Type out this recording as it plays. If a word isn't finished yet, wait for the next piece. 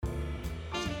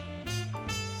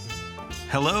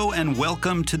Hello and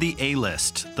welcome to the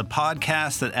A-List, the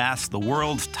podcast that asks the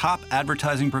world's top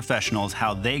advertising professionals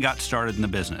how they got started in the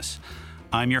business.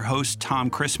 I'm your host, Tom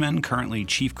Chrisman, currently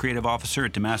Chief Creative Officer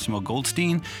at DeMassimo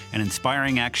Goldstein, an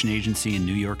inspiring action agency in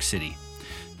New York City.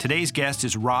 Today's guest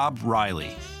is Rob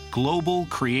Reilly, Global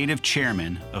Creative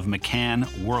Chairman of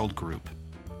McCann World Group.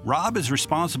 Rob is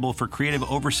responsible for creative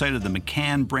oversight of the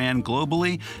McCann brand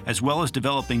globally, as well as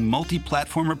developing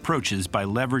multi-platform approaches by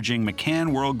leveraging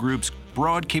McCann World Group's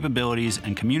broad capabilities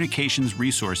and communications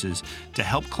resources to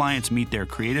help clients meet their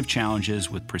creative challenges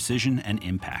with precision and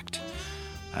impact.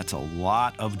 That's a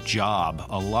lot of job,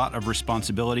 a lot of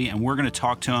responsibility, and we're going to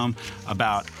talk to him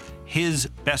about his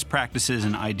best practices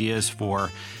and ideas for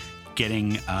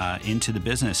getting into the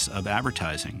business of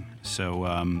advertising.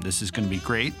 So this is going to be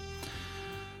great.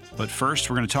 But first,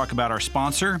 we're going to talk about our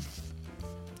sponsor.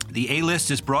 The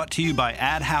A-List is brought to you by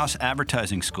Ad House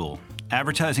Advertising School.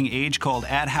 Advertising age called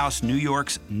Ad House New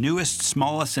York's newest,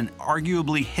 smallest, and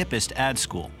arguably hippest ad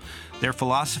school. Their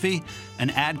philosophy? An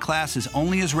ad class is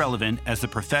only as relevant as the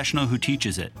professional who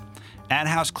teaches it. Ad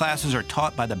House classes are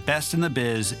taught by the best in the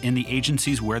biz in the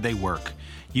agencies where they work.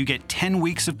 You get 10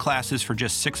 weeks of classes for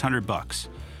just $600.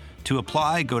 To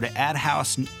apply, go to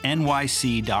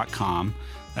adhousenyc.com.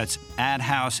 That's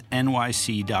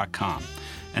adhousenyc.com.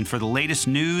 And for the latest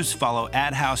news, follow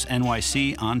Ad House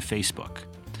NYC on Facebook.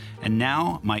 And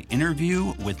now, my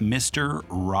interview with Mr.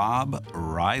 Rob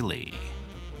Reilly.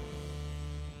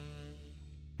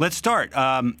 Let's start.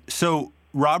 So,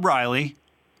 Rob Reilly,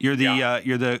 you're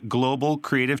the Global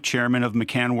Creative Chairman of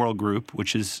McCann World Group,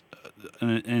 which is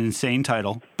an insane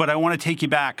title. But I want to take you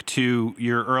back to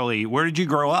your early. Where did you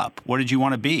grow up? What did you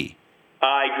want to be?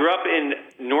 I grew up in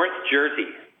North Jersey,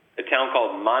 a town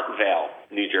called Montvale,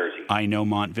 New Jersey. I know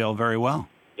Montvale very well.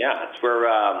 Yeah, it's where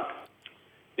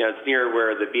it's near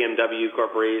where the BMW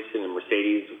Corporation and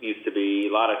Mercedes used to be.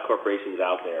 A lot of corporations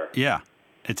out there. Yeah,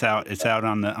 it's out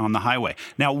on the highway.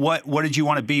 Now, what did you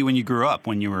want to be when you grew up?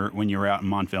 When you were out in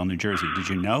Montvale, New Jersey, did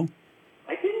you know?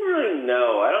 I didn't really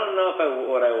know. I don't know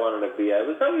what I wanted to be. I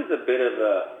was always a bit of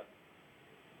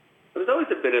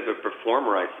a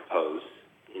performer, I suppose.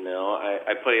 You know,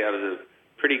 I was a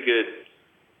pretty good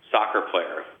soccer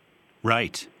player.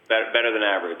 Right. Better than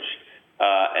average.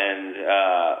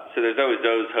 So there's always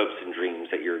those hopes and dreams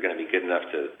that you're going to be good enough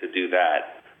to do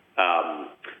that. And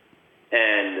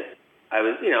I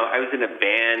was in a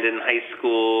band in high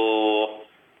schow.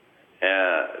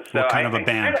 What kind of a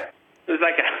band? It was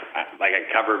like a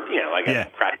cover, a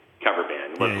crack cover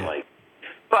band. It wasn't like,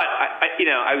 but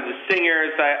I was a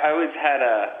singer, so I always had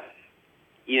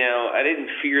I didn't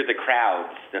fear the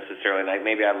crowds necessarily. Like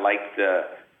maybe I liked the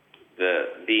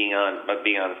being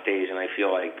on stage, and I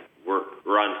feel like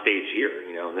we're on stage here,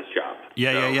 in this job.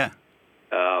 Yeah.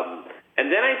 And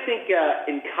then I think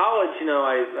in college,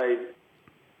 I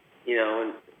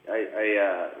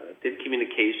did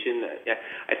communication.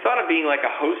 I thought of being like a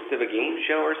host of a game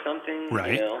show or something.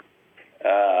 Right. I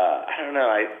don't know.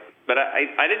 I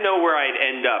didn't know where I'd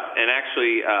end up, and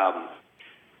actually,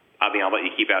 I'll let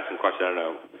you keep asking questions. I don't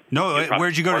know. No,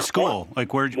 where'd you go to school?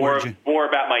 Where'd you? More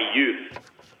about my youth.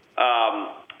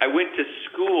 I went to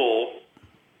school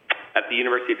at the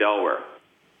University of Delaware.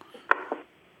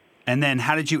 And then,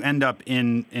 how did you end up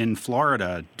in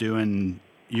Florida doing?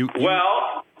 You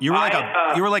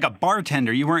were like a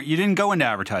bartender. You didn't go into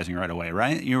advertising right away,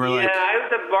 right? I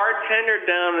was a bartender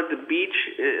down at the beach,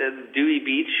 Dewey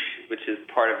Beach, which is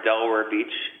part of Delaware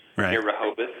Beach, right, near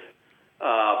Rehoboth.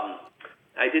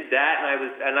 I did that,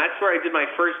 and that's where I did my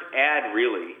first ad,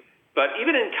 really. But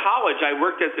even in college, I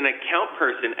worked as an account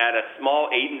person at a small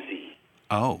agency.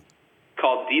 Oh.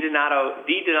 Called Di Donato,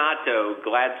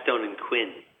 Gladstone and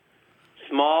Quinn.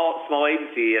 Small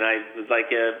agency, and I was like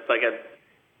a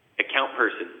account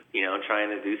person, trying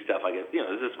to do stuff like this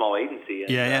is a small agency.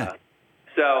 And,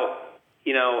 So,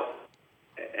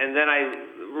 and then I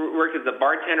worked as a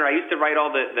bartender. I used to write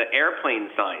all the airplane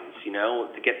signs,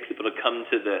 to get people to come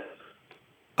to the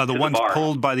ones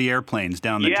pulled by the airplanes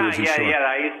down the Jersey Shore. Yeah.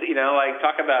 I used to,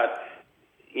 talk about,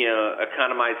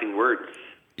 economizing words.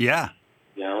 Yeah.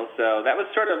 So that was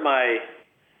sort of my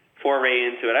foray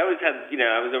into it. I was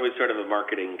always sort of a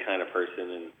marketing kind of person,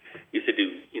 and used to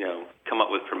do, come up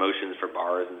with promotions for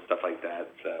bars and stuff like that.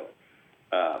 So.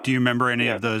 Do you remember any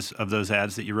of those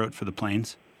ads that you wrote for the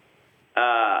planes?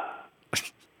 I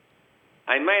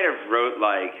might have wrote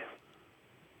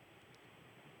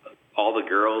all the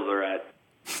girls are at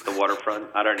the waterfront.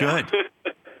 I don't know. Good.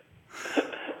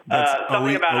 That's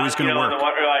something about always going to work. On the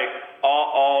water,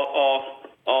 all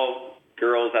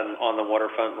girls on the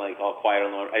waterfront, all quiet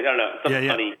on the water. I don't know, some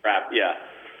funny crap. Yeah.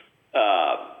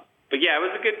 But yeah, it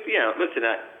was a good. Listen,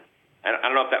 I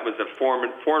don't know if that was the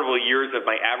formidable years of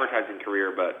my advertising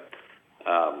career, but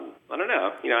I don't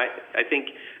know. I think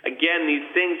again these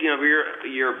things. If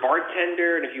you're a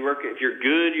bartender, and if you're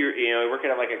good, you're working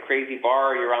at like a crazy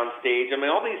bar, you're on stage. I mean,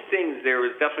 all these things. There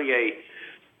was definitely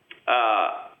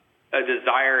a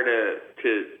desire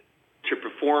to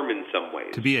perform in some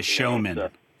ways. To be a showman. So,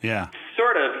 yeah.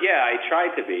 Sort of. Yeah, I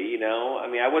tried to be. I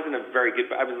mean, I wasn't a very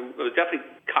good. I was definitely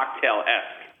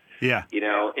cocktail-esque. Yeah.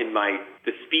 In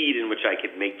the speed in which I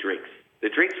could make drinks. The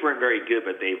drinks weren't very good,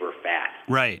 but they were fast.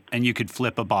 Right, and you could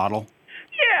flip a bottle.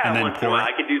 Yeah, and then once in a while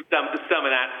I could do some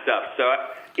of that stuff. So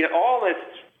all this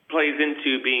plays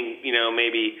into being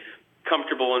maybe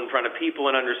comfortable in front of people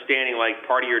and understanding like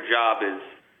part of your job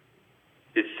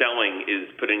is selling, is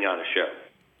putting on a show.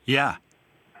 Yeah,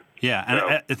 yeah, and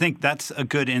so, I think that's a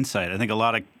good insight. I think a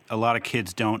lot of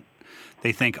kids don't.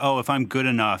 They think, oh, if I'm good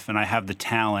enough and I have the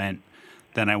talent,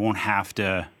 then I won't have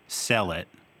to sell it.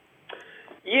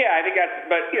 Yeah, I think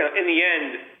but in the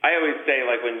end, I always say,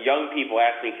 like, when young people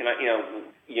ask me, can I,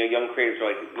 young creatives are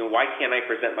like, why can't I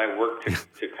present my work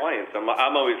to clients? I'm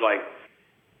always like,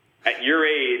 at your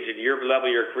age and your level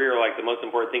of your career, like, the most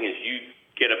important thing is you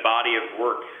get a body of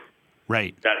work.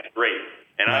 Right. That's great.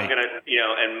 And right. I'm going to,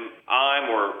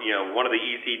 or one of the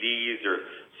ECDs or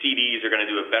CDs are going to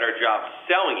do a better job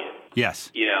selling it.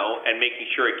 Yes. And making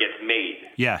sure it gets made.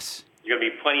 Yes. There's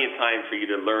going to be plenty of time for you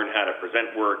to learn how to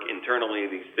present work internally,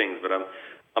 these things. But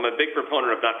I'm a big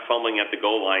proponent of not fumbling at the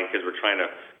goal line because we're trying to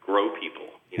grow people.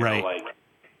 Right.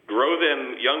 Grow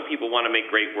them. Young people want to make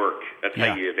great work. That's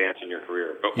how you advance in your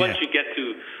career. But once you get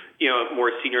to, a more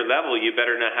senior level, you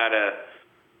better know how to,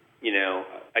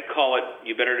 I call it,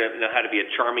 you better know how to be a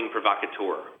charming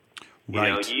provocateur.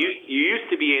 Right. You used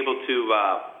to be able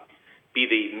to be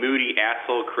the moody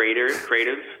asshole creative.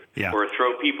 Yeah. Or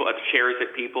throw chairs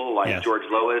at people like George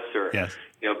Lois, or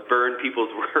burn people's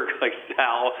work like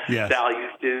Sal. Yes. Sal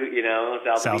used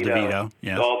to, Sal DeVito.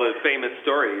 Yes. All those famous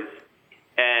stories,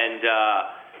 and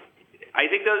I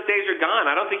think those days are gone.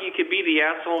 I don't think you could be the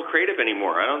asshole creative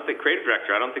anymore. I don't think creative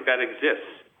director. I don't think that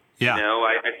exists. Yeah.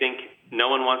 I think no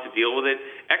one wants to deal with it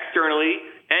externally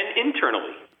and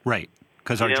internally. Right,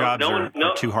 because our jobs are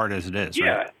too hard as it is. Yeah.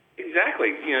 Right? Exactly.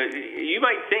 You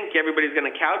might think everybody's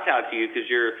going to kowtow to you because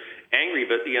you're angry,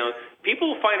 but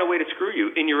people will find a way to screw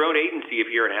you in your own agency if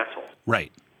you're an asshole.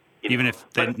 Right. Even if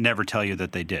they never tell you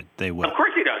that they did, they will. Of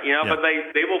course they don't. But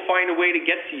they will find a way to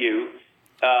get to you,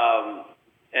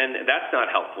 and that's not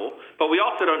helpful. But we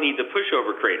also don't need the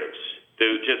pushover creatives,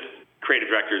 just creative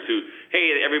directors who,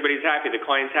 hey, everybody's happy, the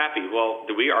client's happy. Well,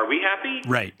 are we happy?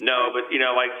 Right. No, but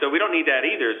so we don't need that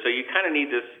either. So you kind of need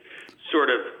this sort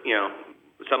of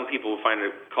some people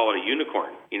call it a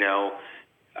unicorn.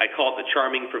 I call it the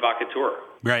charming provocateur.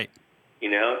 Right.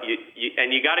 And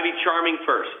you got to be charming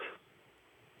first.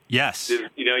 Yes.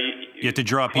 You have to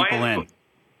draw people in.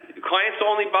 Clients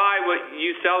only buy what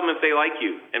you sell them if they like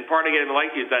you. And part of getting them to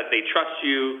like you is that they trust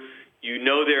you. You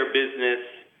know their business.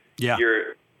 Yeah.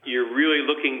 You're really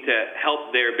looking to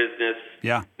help their business.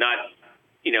 Yeah. Not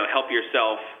help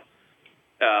yourself.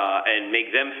 And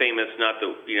make them famous, not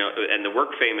and the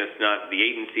work famous, not the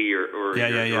agency or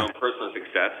your own personal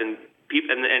success. And people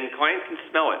and clients can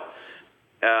smell it.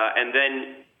 And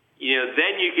then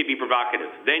you could be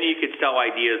provocative. Then you could sell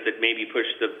ideas that maybe push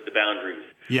the boundaries.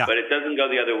 Yeah. But it doesn't go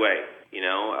the other way.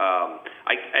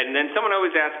 And then someone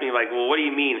always asks me, like, well, what do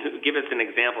you mean? Give us an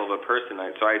example of a person.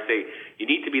 So I say, you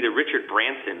need to be the Richard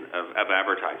Branson of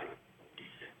advertising.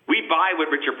 We buy what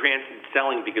Richard Branson's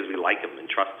selling because we like him and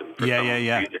trust him for some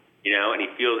reason, and he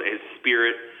feels his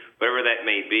spirit, whatever that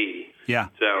may be. Yeah.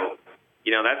 So,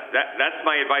 that's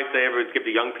my advice I ever would give to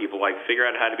young people, like, figure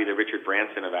out how to be the Richard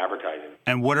Branson of advertising.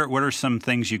 And what are some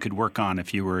things you could work on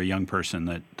if you were a young person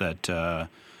that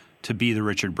to be the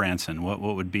Richard Branson? What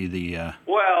would be the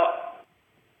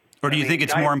or do you think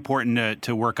it's more important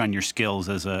to work on your skills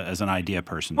as an idea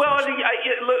person? Well, look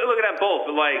at that both.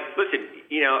 But listen,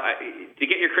 to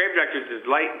get your creative directors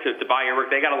to buy your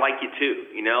work, they got to like you too.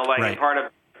 Right. part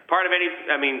of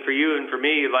any. For you and for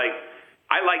me,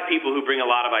 I like people who bring a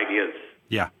lot of ideas.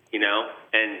 Yeah.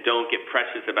 And don't get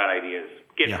precious about ideas.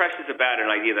 Get precious about an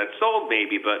idea that's sold,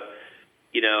 maybe, but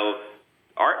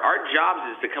our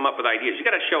jobs is to come up with ideas. You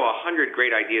got to show 100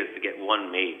 great ideas to get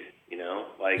one made.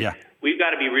 We've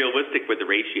got to be realistic with the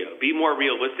ratio. Be more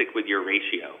realistic with your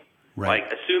ratio. Right.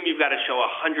 Assume you've got to show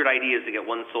 100 ideas to get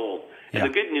one sold. And the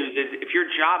good news is, if your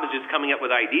job is just coming up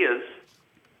with ideas,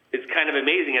 it's kind of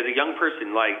amazing as a young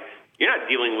person. You're not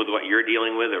dealing with what you're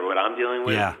dealing with or what I'm dealing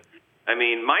with. Yeah.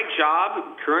 My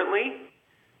job currently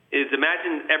is,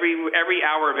 imagine every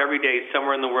hour of every day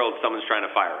somewhere in the world someone's trying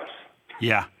to fire us.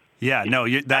 Yeah. Yeah, no,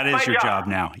 that is your job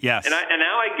now. Yes. And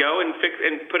now I go and fix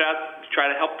and try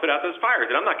to help put out those fires.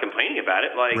 And I'm not complaining about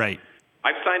it. Like, right.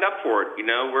 I've signed up for it. You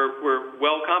know, we're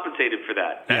well compensated for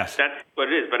that. That's what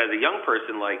it is. But as a young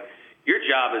person, like, your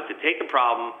job is to take a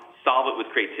problem, solve it with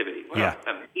creativity. What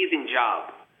an amazing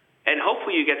job. And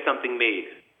hopefully you get something made,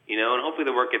 you know, and hopefully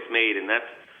the work gets made. And that's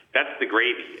the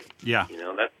gravy. Yeah. You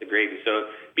know, that's the gravy. So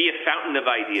be a fountain of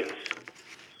ideas.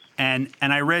 And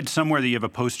I read somewhere that you have a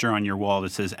poster on your wall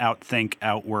that says outthink,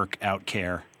 outwork,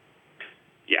 outcare.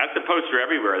 Yeah, that's a poster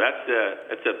everywhere. That's a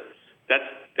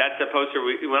poster.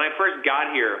 When I first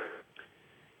got here,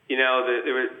 you know,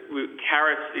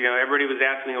 Harris, you know, everybody was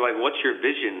asking me, like, what's your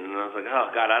vision? And I was like, oh,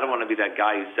 God, I don't want to be that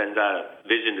guy who sends out a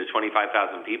vision to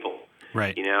 25,000 people.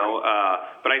 Right. You know,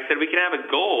 but I said we can have a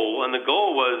goal, and the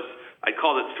goal was, I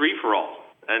called it 3 for All.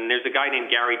 And there's a guy named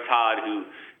Gary Todd who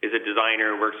is a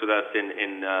designer, works with us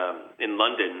in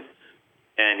London,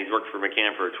 and he's worked for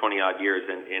McCann for 20-odd years,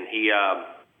 and he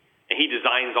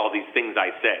designs all these things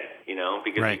I say, you know,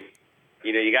 because right.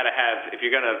 You know, you got to have, if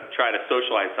you're going to try to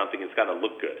socialize something, it's got to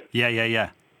look good. Yeah.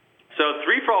 So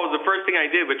 3 for All was the first thing I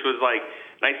did, which was like,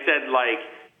 and I said, like,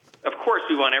 of course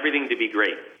we want everything to be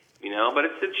great, you know, but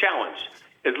it's a challenge.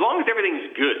 As long as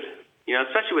everything's good, you know,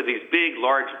 especially with these big,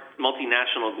 large,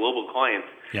 multinational, global clients,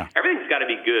 everything's got to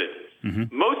be good. Mm-hmm.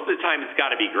 Most of the time it's got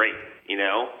to be great, you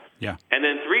know? Yeah. And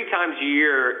then 3 times a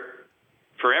year,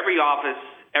 for every office,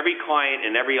 every client,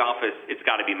 and every office, it's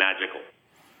got to be magical.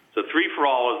 So 3 for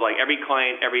All is like every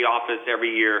client, every office,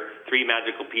 every year, 3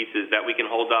 magical pieces that we can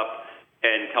hold up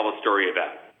and tell a story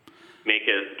about, make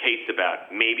a case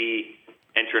about, maybe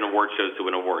enter in award shows to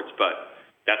win awards. But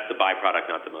that's the byproduct,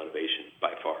 not the motivation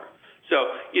by far.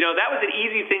 So, you know, that was an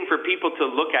easy thing for people to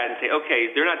look at and say,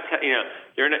 okay, they're not,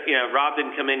 Rob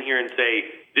didn't come in here and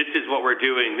say, this is what we're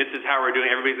doing, this is how we're doing,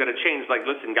 everybody's going to change. Like,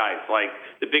 listen, guys, like,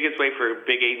 the biggest way for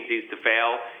big agencies to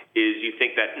fail is you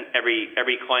think that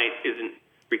every client isn't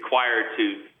required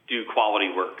to do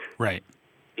quality work. Right.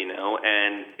 You know,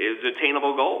 and it's an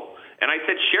attainable goal. And I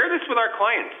said, share this with our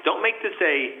clients. Don't make this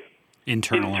a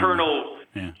internal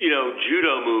you know,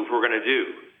 judo move we're going to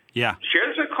do. Yeah.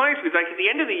 Share this with clients because, like, at the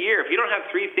end of the year, if you don't have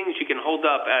 3 things you can hold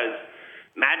up as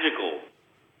magical,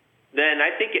 then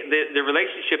I think the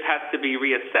relationship has to be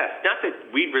reassessed. Not that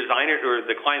we'd resign it or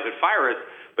the client would fire us,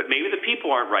 but maybe the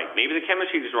people aren't right. Maybe the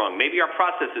chemistry is wrong. Maybe our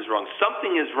process is wrong.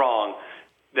 Something is wrong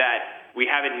that we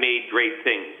haven't made great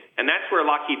things. And that's where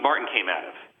Lockheed Martin came out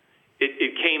of.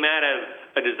 It came out of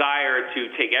a desire to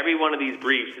take every one of these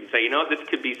briefs and say, you know what, this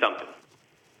could be something.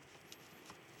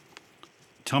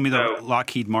 Tell me the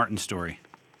Lockheed Martin story.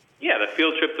 Yeah, the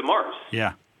field trip to Mars.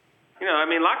 Yeah. You know, I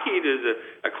mean, Lockheed is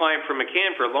a client for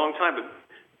McCann for a long time, but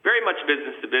very much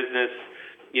business to business.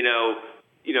 You know,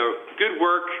 good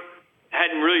work.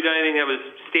 Hadn't really done anything that was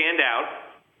stand out.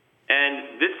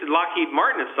 And this Lockheed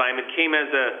Martin assignment came as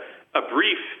a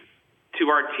brief to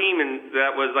our team, and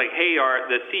that was like, hey,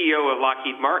 the CEO of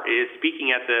Lockheed Martin is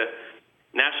speaking at the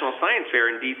National Science Fair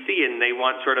in D.C., and they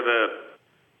want sort of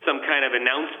some kind of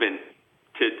announcement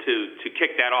to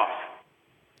kick that off.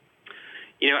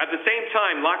 You know, at the same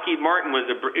time, Lockheed Martin was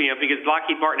because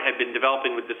Lockheed Martin had been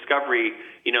developing with Discovery,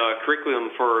 you know, a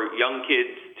curriculum for young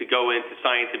kids to go into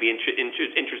science and be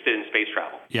interested in space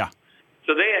travel. Yeah.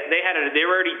 So they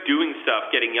were already doing stuff,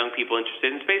 getting young people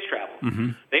interested in space travel. Mm-hmm.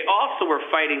 They also were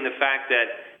fighting the fact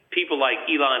that people like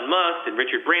Elon Musk and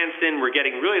Richard Branson were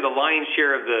getting really the lion's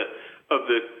share of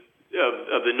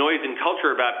the noise and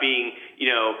culture about being, you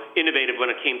know, innovative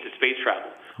when it came to space travel.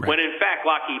 Right. When in fact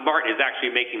Lockheed Martin is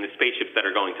actually making the spapeships that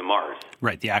are going to Mars.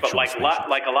 Right, the actual spaceships.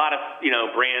 Like a lot of, you know,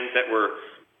 brands that were,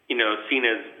 you know, seen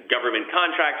as government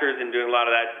contractors and doing a lot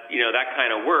of that, you know, that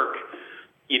kind of work,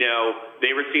 you know,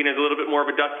 they were seen as a little bit more of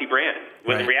a dusty brand.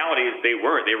 When the reality is they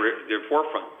weren't. They were their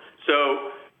forefront. So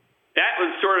that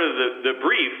was sort of the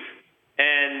brief,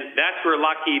 and that's where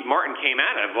Lockheed Martin came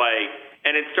out of. Like,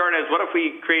 and it started as, what if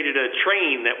we created a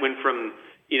train that went from,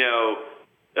 you know,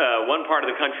 one part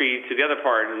of the country to the other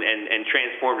part and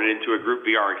transformed it into a group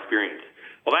VR experience.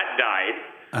 Well, that died,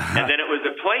 and then it was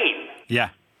a plane.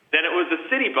 Yeah. Then it was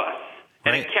a city bus,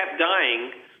 and it kept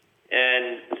dying,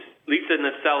 and Lisa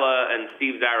Nacella and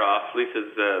Steve Zaroff,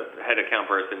 Lisa's the head account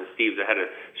person, Steve's the head of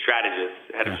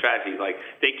strategy. Like,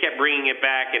 they kept bringing it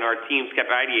back, and our teams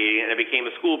kept ideating, and it became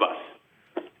a school bus.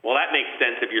 Well, that makes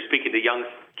sense if you're speaking to young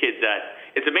kids. That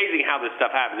it's amazing how this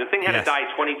stuff happens. The thing had to die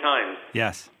 20 times.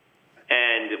 Yes.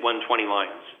 And it won 20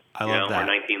 lines. I love that. Or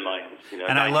 19 lines. You know,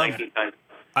 and I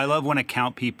love when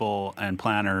account people and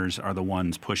planners are the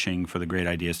ones pushing for the great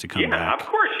ideas to come back. Yeah, of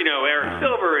course. You know, Eric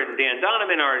Silver and Dan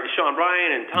Donovan, or Sean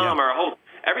Bryan and Tom,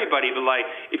 everybody. But, like,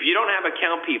 if you don't have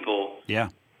account people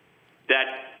that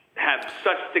have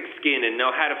such thick skin and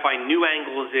know how to find new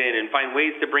angles in and find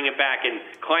ways to bring it back, and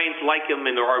clients like them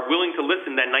and are willing to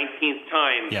listen that 19th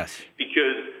time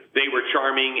because they were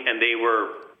charming and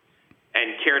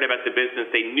and cared about the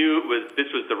business. They knew this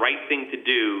was the right thing to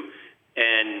do.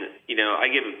 And, I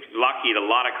give Lockheed a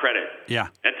lot of credit. Yeah.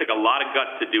 That took a lot of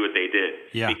guts to do what they did.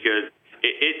 Yeah. Because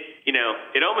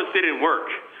it almost didn't work.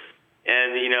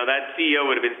 And, that CEO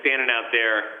would have been standing out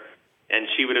there and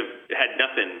she would have had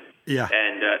nothing. Yeah.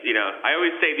 And, I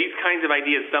always say these kinds of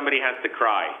ideas, somebody has to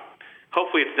cry.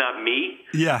 Hopefully it's not me.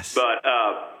 Yes. But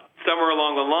somewhere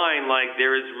along the line,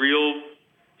 there is real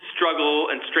struggle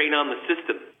and strain on the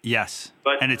system. Yes.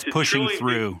 But and it's pushing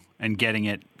through and getting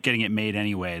it made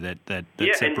anyway that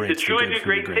separates and to truly do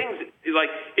great things,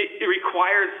 it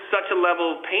requires such a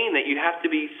level of pain that you have to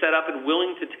be set up and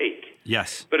willing to take.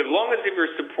 Yes. But as long as if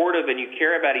you're supportive and you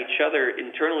care about each other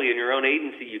internally in your own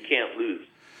agency, you can't lose.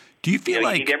 Do you feel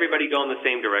like you need everybody going the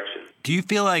same direction? Do you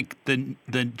feel like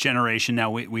the generation now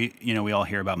we all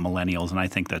hear about millennials, and I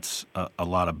think that's a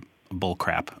lot of bull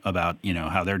crap about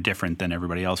how they're different than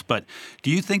everybody else. But do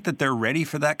you think that they're ready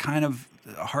for that kind of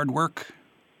hard work?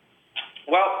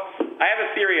 Well, I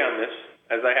have a theory on this,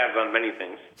 as I have on many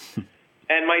things.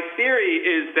 And my theory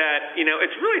is that,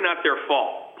 it's really not their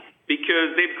fault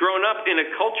because they've grown up in a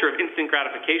culture of instant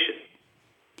gratification,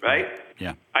 right?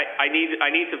 Yeah. I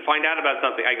need to find out about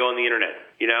something. I go on the internet,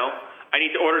 I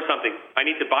need to order something. I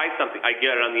need to buy something. I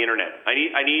get it on the internet. I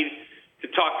need to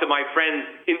talk to my friends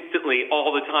instantly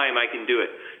all the time. I can do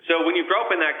it. So when you grow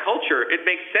up in that culture, it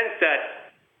makes sense that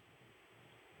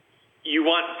you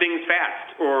want things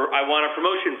fast, or I want a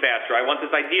promotion faster. I want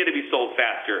this idea to be sold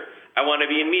faster. I want to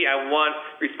be in me. I want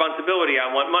responsibility. I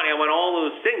want money. I want all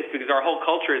those things because our whole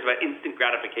culture is about instant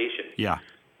gratification. Yeah.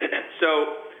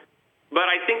 So, but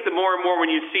I think the more and more when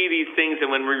you see these things and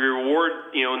when we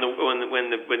reward,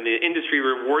 when the industry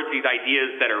rewards these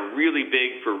ideas that are really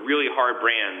big for really hard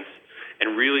brands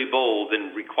and really bold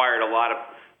and required a lot of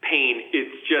pain,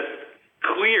 it's just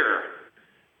clear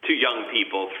to young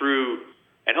people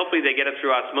and hopefully they get it through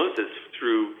osmosis,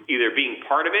 through either being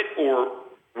part of it or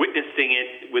witnessing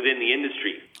it within the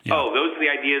industry. Yeah. Oh, those are the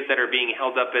ideas that are being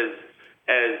held up as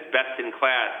best in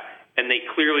class. And they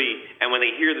clearly, and when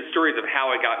they hear the stories of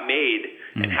how it got made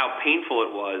and how painful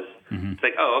it was, it's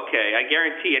like, oh, okay, I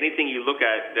guarantee anything you look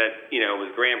at that,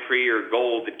 was Grand Prix or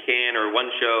Gold at Cannes or one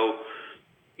show,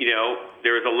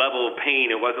 there was a level of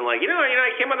pain. It wasn't like,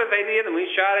 I came up with this idea, then we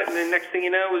shot it, and then next thing you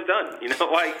know, it was done. It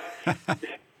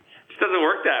doesn't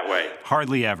work that way.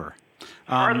 Hardly ever.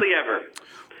 Hardly ever.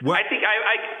 I think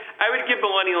I would give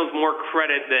millennials more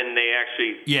credit than they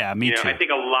actually. Yeah, me too. I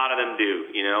think a lot of them do.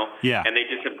 Yeah. And they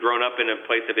just have grown up in a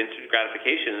place of instant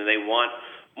gratification, and they want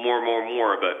more.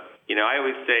 But I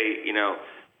always say,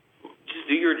 just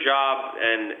do your job,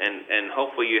 and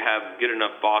hopefully you have good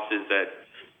enough bosses that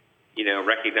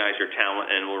recognize your talent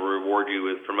and will reward you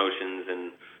with promotions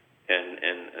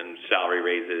and salary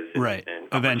raises. Right. And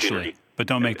eventually. But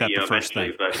don't make that the first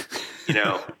thing. But,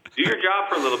 do your job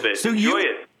for a little bit. So enjoy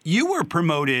it. You were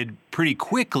promoted pretty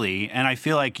quickly, and I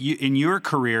feel like in your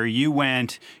career, you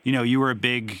went, you were a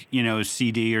big,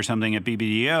 CD or something at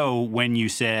BBDO when you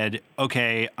said,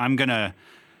 okay, I'm going to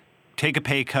take a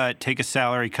pay cut, take a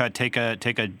salary cut, take a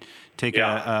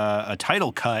a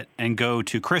title cut and go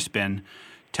to Crispin.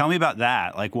 Tell me about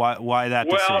that. Like why that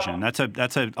decision? That's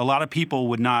a lot of people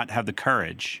would not have the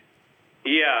courage.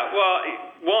 Yeah. Well,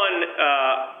 one,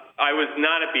 I was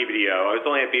not at BBDO. I was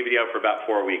only at BBDO for about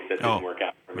 4 weeks. That didn't work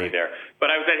out for me there. But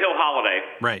I was at Hill Holiday.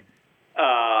 Right.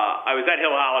 I was at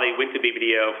Hill Holiday, went to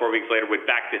BBDO. 4 weeks later, went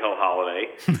back to Hill Holiday.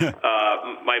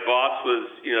 My boss was,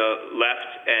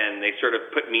 left, and they sort of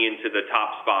put me into the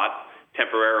top spot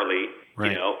temporarily.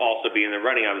 Right. Also being in the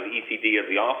running. I was the ECD of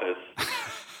the office.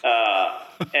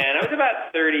 And I was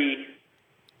about 31,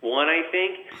 I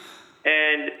think.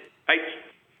 And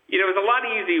it was a lot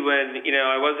easy when,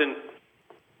 I wasn't,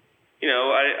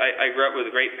 I grew up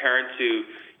with great parents who,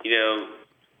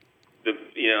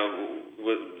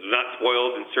 was not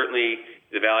spoiled, and certainly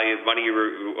the value of money, you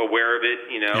were aware of it,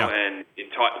 and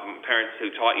parents who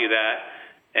taught you that,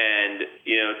 and,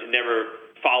 to never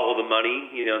follow the money,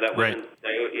 that wasn't,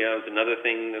 it was another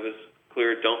thing that was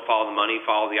clear. Don't follow the money,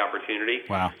 follow the opportunity.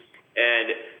 Wow.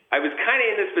 And I was kind of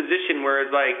in this position where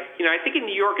it's like, I think in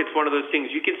New York it's one of those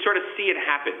things you can sort of see it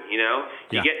happen,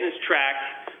 You get in this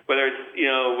track, whether it's,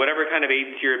 whatever kind of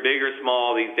agency you're, big or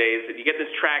small these days, you get this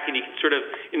track and you can sort of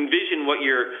envision what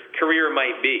your career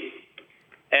might be.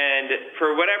 And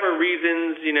for whatever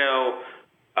reasons,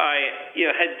 I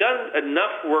had done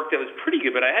enough work that was pretty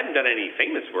good, but I hadn't done any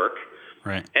famous work.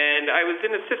 Right. And I was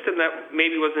in a system that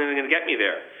maybe wasn't going to get me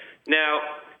there.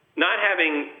 Now, not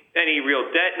having any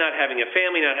real debt, not having a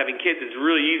family, not having kids. It's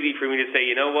really easy for me to say,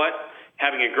 you know what?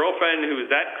 Having a girlfriend who is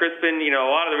that Crispin, a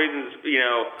lot of the reasons,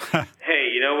 hey,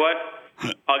 you know what?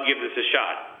 I'll give this a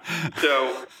shot.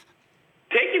 So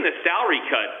taking the salary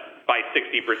cut by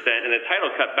 60% and the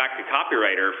title cut back to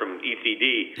copywriter from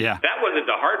ECD, that wasn't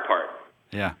the hard part.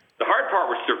 Yeah. The hard part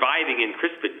was surviving in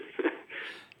Crispin.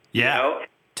 Yeah.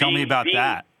 Tell me about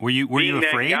that. Were you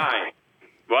afraid?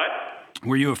 What?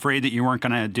 Were you afraid that you weren't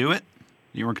going to do it?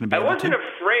 You weren't going to be able to? I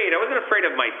wasn't afraid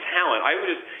of my talent. I was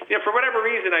just, for whatever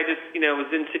reason, I just,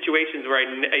 was in situations where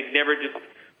I never just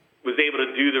was able to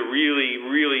do the really,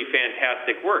 really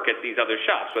fantastic work at these other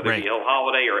shops, whether it be Hill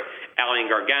Holiday or Allie &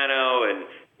 Gargano and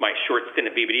my short stint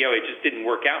at BBDO. It just didn't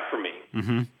work out for me.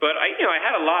 Mm-hmm. But I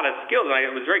had a lot of skills, and I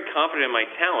was very confident in my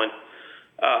talent.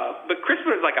 But Crispin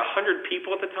was like 100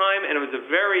 people at the time, and it was a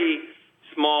very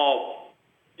small,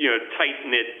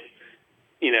 tight-knit,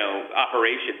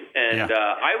 operation. And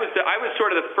I was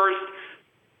sort of the first,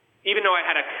 even though I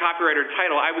had a copywriter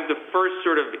title, I was the first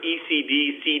sort of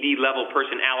ECD, CD level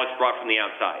person Alex brought from the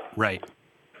outside. Right.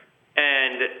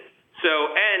 And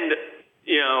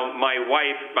my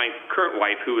wife, my current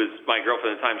wife, who was my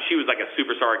girlfriend at the time, she was like a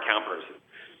superstar account person.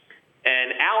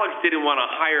 And Alex didn't want to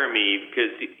hire me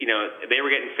because, they were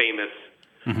getting famous.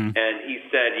 Mm-hmm. And he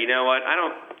said, you know what, I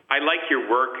like your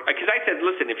work. Because I said,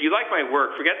 listen, if you like my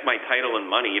work, forget my title and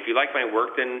money. If you like my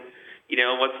work, then,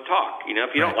 let's talk.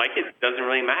 If you don't like it, it doesn't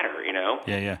really matter,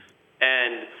 Yeah.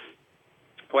 And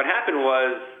what happened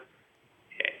was,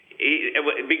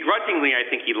 begrudgingly, I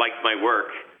think he liked my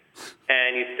work.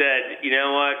 And he said, you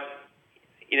know what,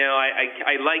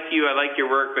 I like you, I like your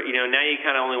work, but, now you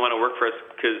kind of only want to work for us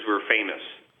because we're famous.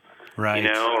 Right.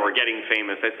 Or getting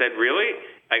famous. I said, really?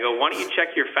 I go, why don't you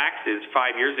check your faxes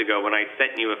 5 years ago when I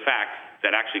sent you a fax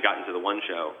that actually got into the One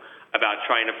Show about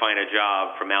trying to find a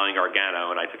job from Allie &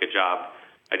 Gargano, and I took a job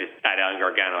at Allie &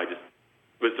 Gargano. It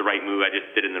was the right move. I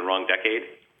just did it in the wrong decade.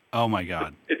 Oh, my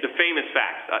God. It's a famous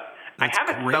fax. That's I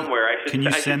have great. It somewhere. Can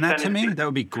you send that to me? That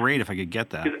would be great if I could get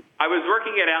that. I was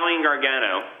working at Allie &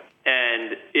 Gargano,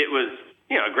 and it was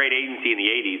a great agency in the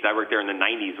 80s. I worked there in the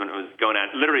 90s when it was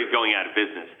literally going out of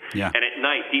business. Yeah. And at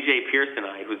night, DJ Pierce and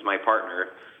I, who was my partner,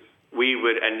 we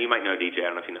would, and you might know DJ, I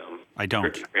don't know if you know him. I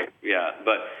don't. Yeah,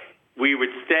 but we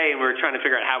would stay and we were trying to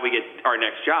figure out how we get our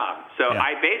next job. So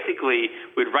I basically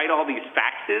would write all these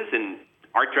faxes and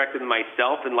art direct them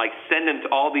myself and send them to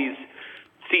all these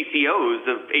CCOs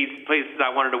of places I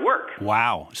wanted to work.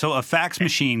 Wow. So a fax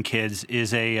machine, kids,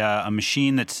 is a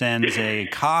machine that sends a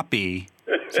copy.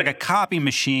 It's like a copy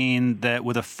machine that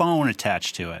with a phone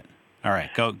attached to it. All right,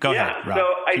 go ahead, Rob. So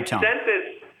I sent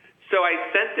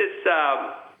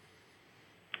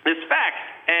this fax,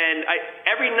 and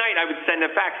every night I would send a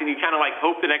fax, and you kind of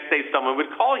hope the next day someone would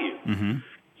call you. Mm-hmm.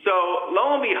 So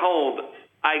lo and behold,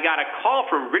 I got a call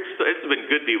from Rich. This is when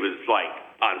Goodby was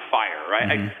on fire, right?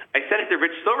 Mm-hmm. I sent it to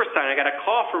Rich Silverstein. I got a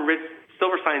call from Rich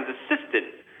Silverstein's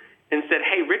assistant and said,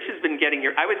 hey, Rich has been getting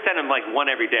I would send him one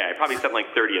every day. I probably sent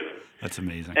 30 of them. That's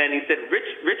amazing. And he said,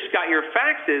 Rich got your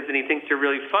faxes, and he thinks they're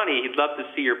really funny. He'd love to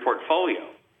see your portfolio.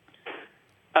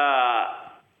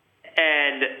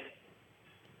 And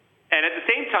at the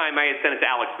same time, I had sent it to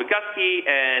Alex Bogusky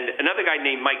and another guy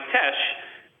named Mike Tesh,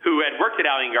 who had worked at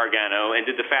Allie & Gargano and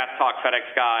did the Fast Talk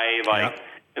FedEx guy,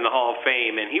 in the Hall of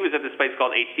Fame. And he was at this place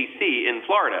called HTC in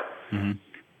Florida. Mm-hmm.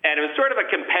 And it was sort of a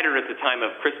competitor at the time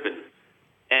of Crispin.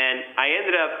 And I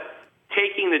ended up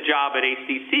taking the job at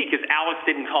HTC because Alex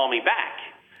didn't call me back.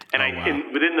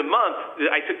 And within the month,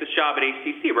 I took this job at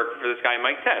HTC, working for this guy,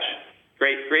 Mike Tesh.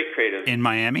 Great creative. In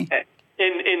Miami?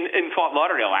 In Fort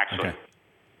Lauderdale, actually. Okay.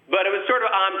 But it was sort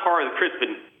of on par with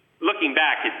Crispin. Looking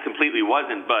back, it completely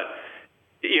wasn't. But,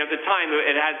 at the time,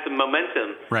 it had some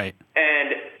momentum. Right.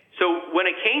 And so when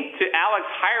it came to Alex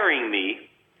hiring me,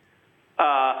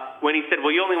 when he said,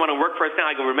 well, you only want to work for us now,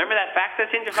 I go, remember that fax I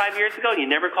sent you 5 years ago? You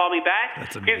never called me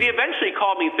back? Because he eventually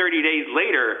called me 30 days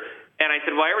later, and I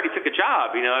said, well, I already took a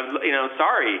job,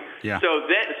 sorry. Yeah. So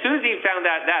then, as soon as he found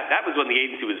out that was when the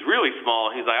agency was really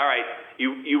small. He's like, all right,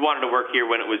 you wanted to work here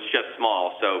when it was just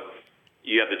small, so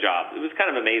you have the job. It was kind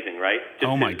of amazing, right?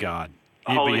 Oh, my God.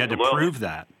 But you had to prove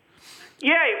that.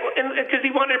 Yeah, because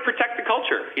he wanted to protect the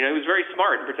culture. He was very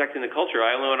smart in protecting the culture.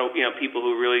 I only want people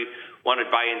who really want to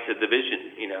buy into the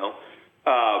vision,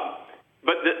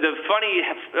 But the funny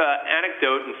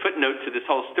anecdote and footnote to this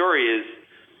whole story is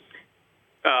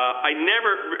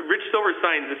Rich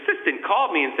Silverstein's assistant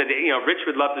called me and said, Rich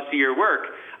would love to see your work.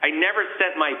 I never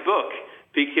sent my book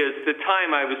because at the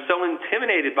time I was so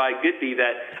intimidated by Goodby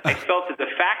that I felt that the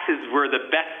faxes were the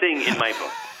best thing in my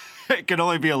book. It could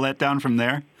only be a letdown from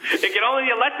there? It could only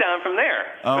be a letdown from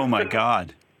there. Oh, my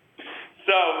God.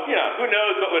 So, who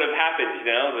knows what would have happened,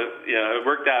 it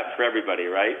worked out for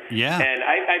everybody, right? Yeah. And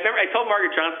I remember I told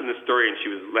Margaret Johnson this story, and she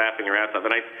was laughing her ass off.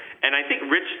 And I think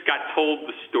Rich got told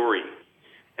the story.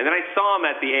 And then I saw him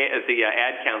at the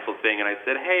ad council thing, and I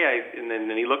said, hey, and then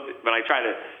he looked, when I tried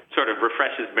to sort of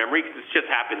refresh his memory, because this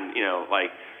just happened,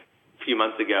 like a few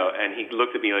months ago, and he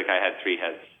looked at me like I had three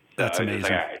heads. So that's amazing.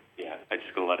 Like, all right, yeah, I'm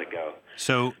just going to let it go.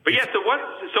 So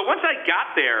once I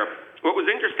got there, what was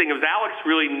interesting was Alex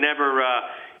really never,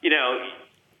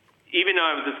 even though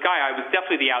I was this guy, I was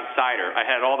definitely the outsider. I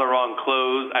had all the wrong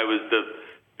clothes. I was the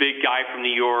big guy from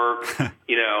New York.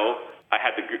 I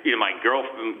had my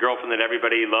girlfriend that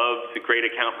everybody loved, the great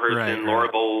account person, Laura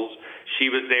Bowles. She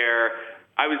was there.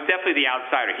 I was definitely the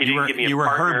outsider. He didn't give me a partner. You were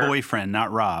her boyfriend,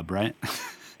 not Rob, right?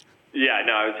 Yeah,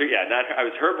 no, I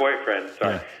was her boyfriend.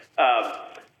 Sorry. Yeah.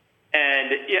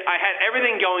 I had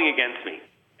everything going against me,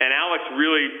 and Alex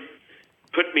really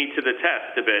put me to the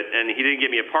test a bit, and he didn't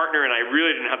give me a partner, and I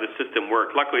really didn't have the system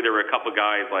work. Luckily, there were a couple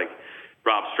guys like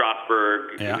Rob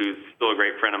Strasberg, who's still a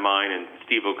great friend of mine, and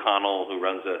Steve O'Connell, who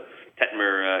runs a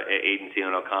Tetmer agency in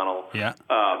O'Connell. Yeah.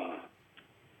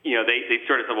 They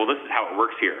sort of said, well, this is how it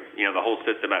works here. The whole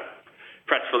system at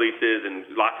press releases and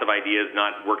lots of ideas,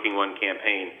 not working one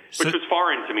campaign, which was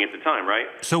foreign to me at the time, right?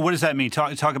 So what does that mean?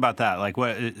 Talk about that. Like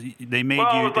what they made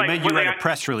you write a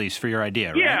press release for your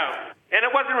idea, right? Yeah. And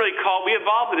it wasn't really called, we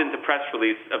evolved it into press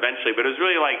release eventually, but it was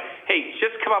really like, hey,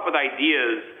 just come up with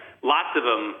ideas, lots of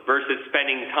them, versus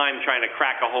spending time trying to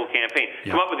crack a whole campaign.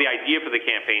 Yeah. Come up with the idea for the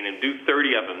campaign and do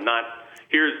 30 of them, not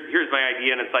here's my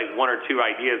idea, and it's like one or two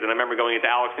ideas. And I remember going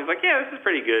into Alex, and he's like, yeah, this is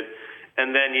pretty good.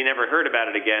 And then you never heard about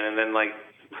it again, and then like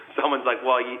someone's like,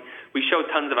 well, we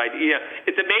showed tons of ideas.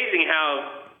 It's amazing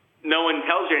how no one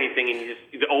tells you anything, and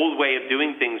the old way of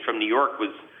doing things from New York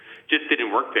just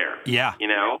didn't work there. Yeah.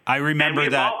 I remember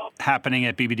that happening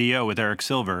at BBDO with Eric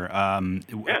Silver.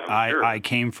 Sure. I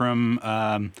came from,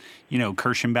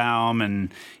 Kirschenbaum, and,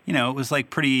 it was like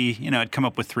pretty, I'd come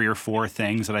up with 3 or 4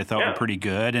 things that I thought were pretty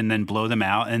good and then blow them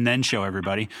out and then show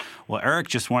everybody. Well, Eric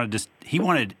just wanted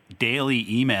daily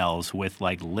emails with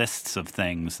like lists of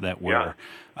things that were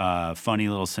funny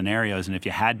little scenarios. And if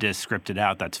you had to script it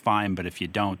out, that's fine. But if you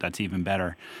don't, that's even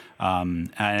better. And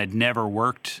it never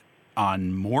worked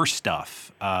on more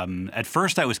stuff. At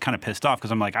first, I was kind of pissed off because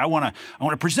I'm like, I want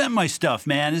to present my stuff,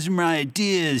 man. These are my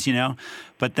ideas,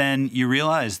 But then you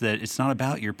realize that it's not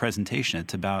about your presentation;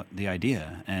 it's about the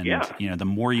idea. And the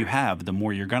more you have, the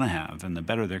more you're going to have, and the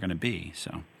better they're going to be.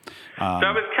 So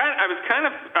I was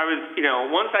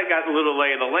once I got a little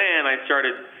lay of the land, I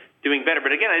started doing better.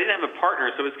 But again, I didn't have a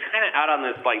partner, so it was kind of out on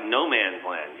this like no man's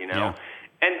land, Yeah.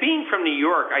 And being from New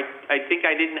York, I think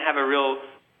I didn't have a real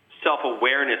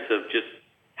self-awareness of just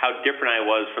how different I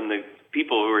was from the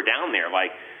people who were down there.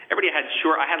 Like, everybody had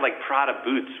I had like Prada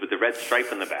boots with the red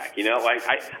stripe on the back, Like,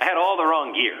 I had all the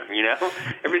wrong gear,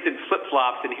 Everybody said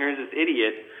flip-flops, and here's this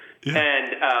idiot. Yeah.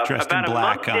 And dressed about in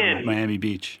black a month on Miami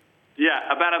Beach. Yeah,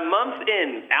 about a month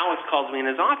in, Alex calls me in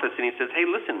his office, and he says, hey,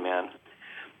 listen, man,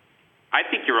 I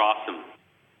think you're awesome.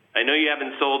 I know you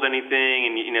haven't sold anything,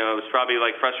 and, it was probably,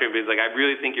 like, frustrating, but he's like, I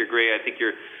really think you're great. I think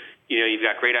you've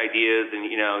got great ideas, and,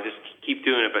 just keep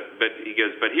doing it. But he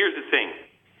goes, but here's the thing.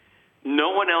 No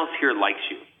one else here likes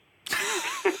you.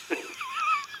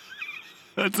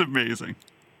 That's amazing.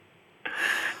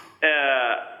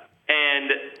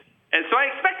 And so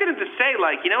I expected him to say,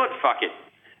 like, you know what, fuck it.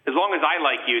 As long as I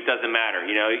like you, it doesn't matter.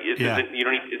 This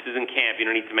isn't camp. You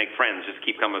don't need to make friends. Just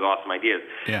keep coming with awesome ideas.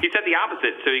 Yeah. He said the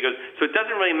opposite. So he goes, so it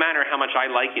doesn't really matter how much I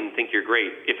like you and think you're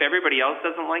great. If everybody else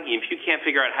doesn't like you, if you can't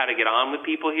figure out how to get on with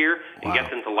people here and get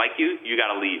them to like you, you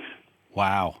got to leave.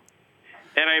 Wow.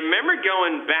 And I remember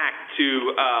going back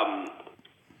to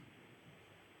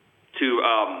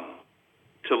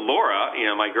Laura,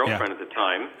 my girlfriend at the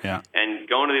time, and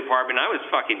going to the apartment. I was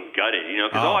fucking gutted,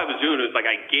 because all I was doing was like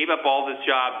I gave up all this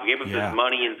job, gave up this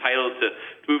money, entitled to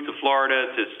move to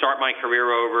Florida to start my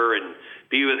career over and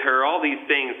be with her, all these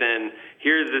things, and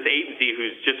here's this agency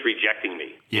who's just rejecting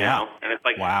me. And it's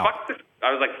like, fuck this.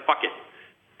 I was like, fuck it,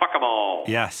 fuck them all.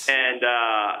 Yes. And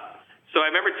so I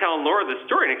remember telling Laura this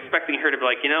story and expecting her to be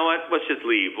like, you know what, let's just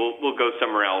leave. We'll go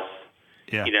somewhere else.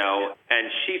 Yeah. And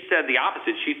she said the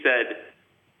opposite. She said,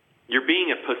 you're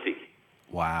being a pussy.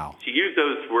 Wow. She used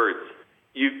those words.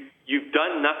 You've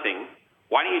done nothing.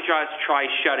 Why don't you just try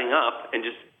shutting up and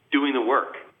just doing the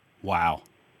work? Wow.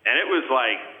 And it was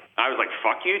like, I was like,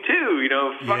 fuck you too,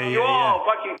 fuck you all.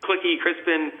 Fuck you, Clicky,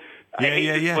 Crispin. I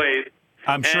hate this place.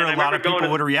 I'm sure a lot of people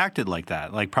would have reacted like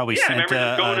that. Like probably sent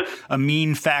a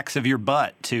mean fax of your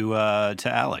butt to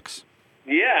Alex.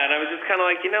 Yeah, and I was just kind of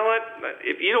like, you know what?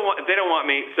 If they don't want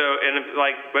me, so, and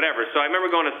like, whatever. So I remember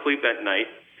going to sleep that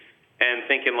night and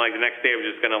thinking, like, the next day I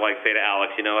was just going to, like, say to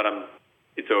Alex, you know what,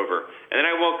 it's over. And then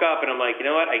I woke up and I'm like, you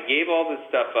know what? I gave all this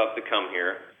stuff up to come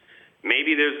here.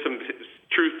 Maybe there's some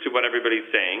truth to what everybody's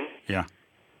saying. Yeah.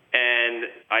 And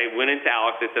I went into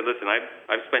Alex. I said, listen,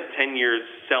 I've spent 10 years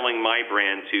selling my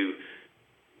brand to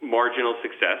marginal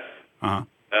success. Uh-huh.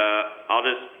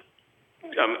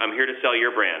 I'm here to sell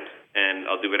your brand, and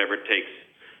I'll do whatever it takes.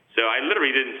 So I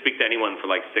literally didn't speak to anyone for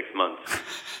like 6 months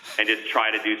and just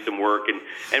try to do some work.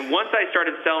 And once I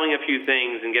started selling a few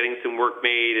things and getting some work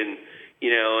made, and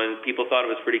and people thought it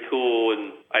was pretty cool,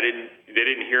 and they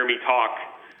didn't hear me talk,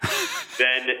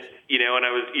 then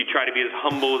and you try to be as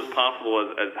humble as possible,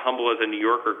 as humble as a New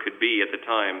Yorker could be at the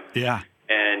time. Yeah.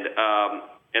 And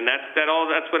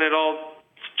that's when it all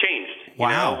changed.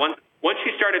 Wow. Once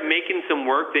you started making some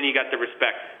work, then you got the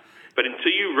respect. But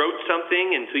until you wrote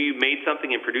something, until you made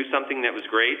something and produced something that was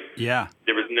great, yeah,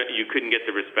 you couldn't get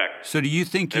the respect. So do you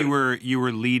think you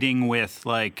were leading with,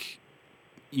 like,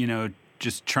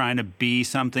 just trying to be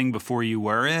something before you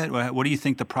were it? What do you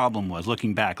think the problem was,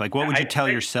 looking back? Like, what would you tell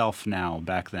yourself now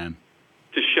back then?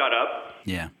 To shut up.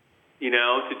 Yeah. To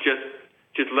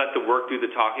just let the work do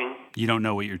the talking. You don't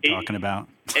know what you're talking about.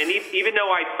 And even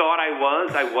though I thought I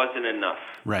wasn't enough.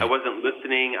 Right. I wasn't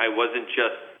listening. I wasn't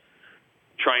just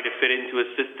trying to fit into a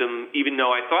system, even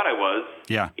though I thought I was.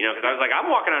 Yeah. Because I was like, I'm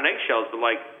walking on eggshells, but,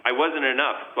 like, I wasn't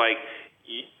enough. Like,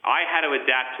 I had to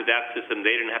adapt to that system.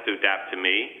 They didn't have to adapt to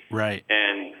me. Right.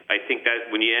 And I think that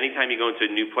anytime you go into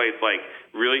a new place, like,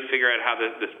 really figure out how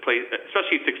this place,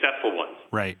 especially successful ones.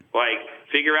 Right. Like,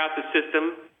 figure out the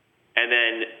system and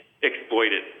then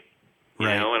exploit it.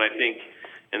 Right.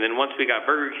 And then once we got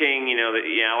Burger King,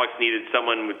 Alex needed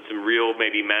someone with some real,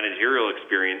 maybe managerial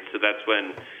experience. So that's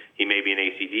when he made me an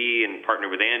ACD and partnered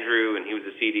with Andrew, and he was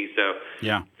a CD. So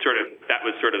yeah, that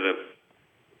was sort of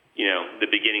the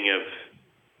beginning of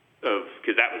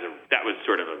because that was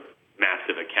sort of a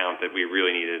massive account that we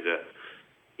really needed to.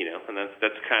 And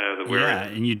that's kind of where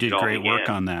and you did great work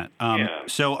on that.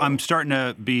 So I'm starting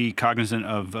to be cognizant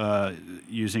of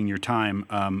using your time.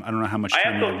 I don't know how much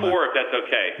time you have left. 4, if that's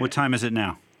okay. What time is it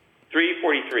now?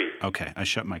 3:43. Okay, I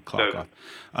shut my clock off.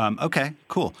 Okay,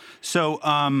 cool. So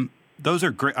those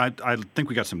are great. I think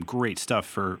we got some great stuff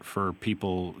for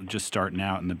people just starting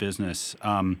out in the business.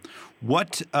 I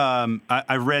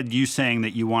read you saying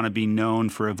that you want to be known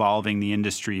for evolving the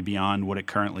industry beyond what it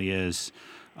currently is.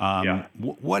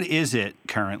 What is it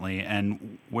currently,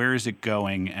 and where is it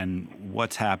going, and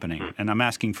what's happening? And I'm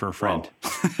asking for a friend.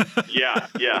 Well, yeah.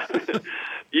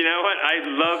 You know what? I'd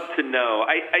love to know.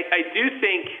 I do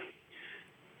think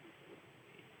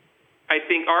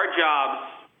our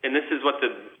jobs, and this is what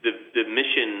the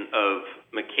mission of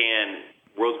McCann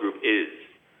World Group is,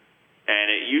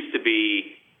 and it used to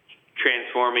be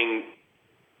transforming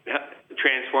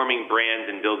brands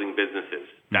and building businesses.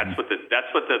 That's what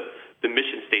the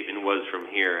mission statement was from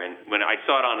here. And when I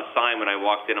saw it on a sign when I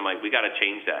walked in, I'm like, we got to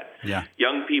change that. Yeah.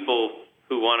 Young people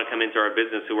who want to come into our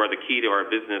business, who are the key to our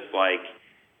business, like,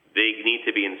 they need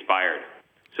to be inspired.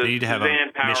 So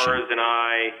Suzanne Powers and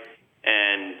I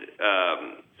and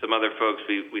some other folks,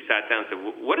 we sat down and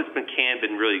said, what has McCann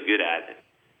been really good at?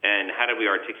 And how do we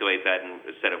articulate that in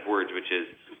a set of words, which is,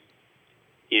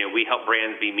 we help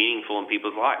brands be meaningful in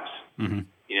people's lives. Mm-hmm.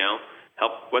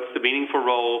 What's the meaningful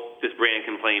role this brand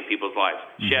can play in people's lives?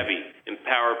 Mm-hmm. Chevy,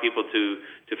 empower people to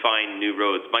find new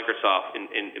roads. Microsoft,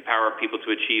 empower people to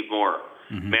achieve more.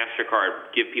 Mm-hmm.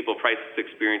 MasterCard, give people priceless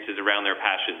experiences around their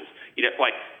passions.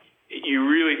 You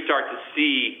really start to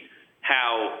see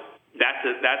how that's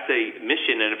a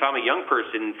mission. And if I'm a young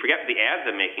person, forget the ads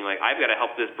I'm making. Like, I've got to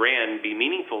help this brand be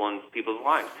meaningful in people's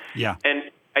lives. Yeah. And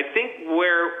I think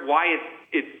why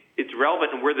it's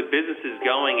relevant and where the business is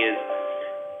going is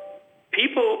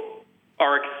people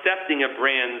are accepting of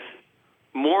brands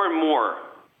more and more.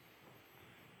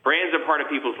 Brands are part of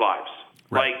people's lives.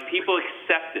 Right. Like, people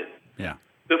accept it. Yeah.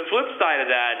 The flip side of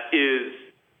that is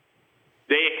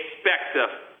they expect a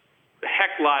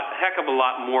heck of a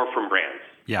lot more from brands.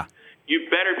 Yeah. You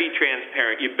better be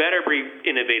transparent. You better be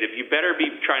innovative. You better be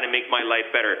trying to make my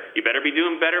life better. You better be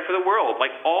doing better for the world.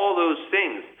 Like, all those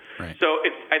things. Right. So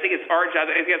I think it's our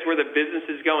job. I think that's where the business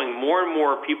is going. More and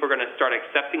more people are going to start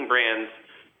accepting brands.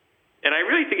 And I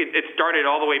really think it started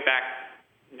all the way back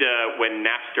when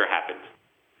Napster happened.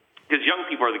 Because young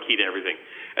people are the key to everything.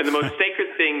 And the most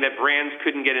sacred thing that brands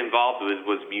couldn't get involved with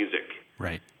was music.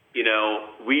 Right.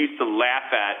 We used to laugh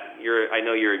at, I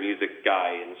know you're a music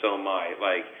guy, and so am I.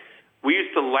 Like, we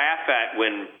used to laugh at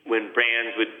when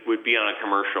brands would be on a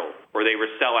commercial, or they were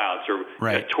sellouts, or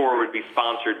a tour would be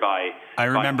sponsored by. I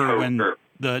remember Coke when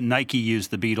the Nike used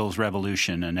the Beatles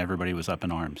Revolution, and everybody was up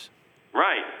in arms.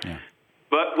 Right. Yeah.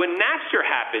 But when Napster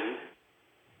happened,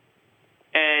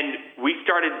 and we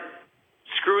started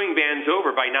screwing bands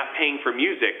over by not paying for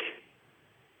music,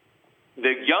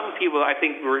 the young people, I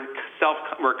think, were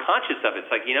conscious of it.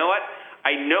 It's like, you know what?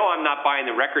 I know I'm not buying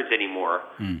the records anymore.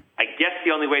 I guess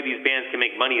the only way these bands can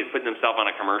make money is putting themselves on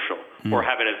a commercial or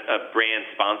having a brand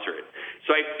sponsor it.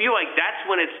 So I feel like that's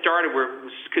when it started,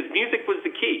 because music was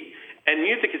the key. And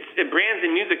brands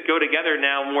and music go together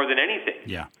now more than anything.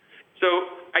 Yeah. So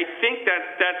I think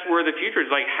that's where the future is.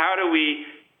 Like, how do we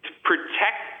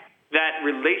protect that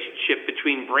relationship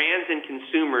between brands and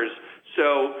consumers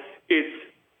so it's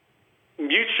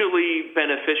mutually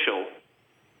beneficial,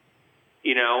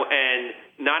 and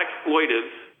not exploitive,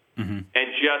 and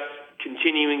just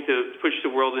continuing to push the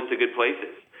world into good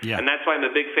places. Yeah. And that's why I'm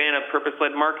a big fan of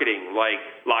purpose-led marketing, like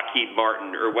Lockheed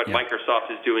Martin, or what Microsoft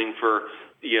is doing for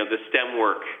the STEM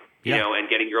work, and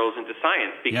getting girls into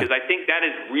science, because I think that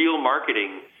is real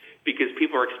marketing, because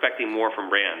people are expecting more from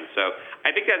brands. So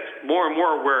I think that's more and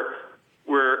more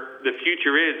where the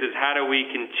future is how do we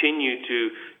continue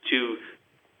to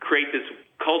create this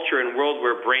culture and world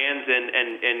where brands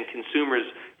and consumers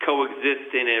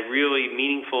coexist in a really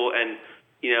meaningful and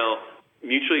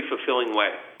mutually fulfilling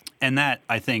way. And that,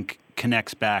 I think,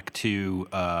 connects back to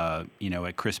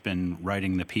at Crispin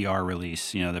writing the PR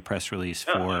release, the press release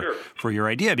for your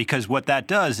idea, because what that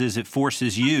does is it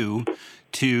forces you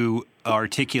to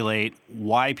articulate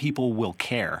why people will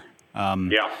care.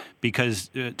 Because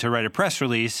to write a press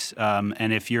release,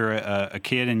 and if you're a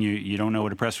kid and you don't know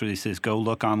what a press release is, go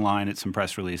look online at some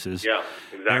press releases. Yeah,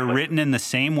 exactly. They're written in the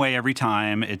same way every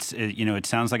time. It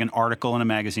sounds like an article in a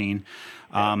magazine.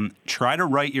 Try to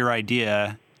write your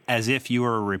idea as if you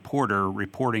were a reporter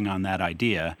reporting on that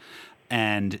idea.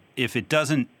 And if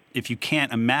you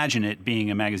can't imagine it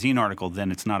being a magazine article,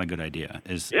 then it's not a good idea.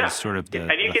 Is sort of the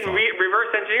and you can thought.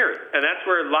 Reverse engineer it, and that's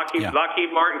where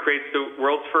Lockheed Martin creates the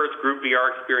world's first group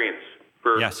VR experience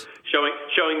for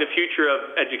showing the future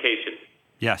of education.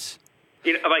 Yes.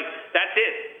 Like that's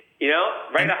it.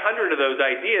 Write 100 of those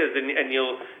ideas, and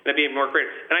you'll be more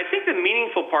creative. And I think the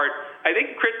meaningful part, I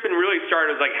think Crispin really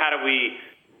started as like, how do we,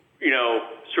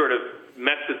 sort of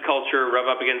mess with culture, rub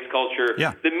up against culture.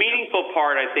 Yeah. The meaningful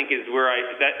part, I think, is where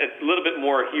it's a little bit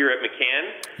more here at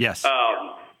McCann. Yes.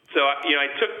 So I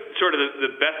took sort of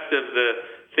the best of the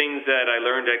things that I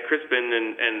learned at Crispin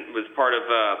and was part of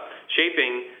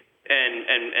shaping,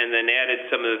 and then added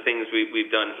some of the things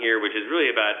we've done here, which is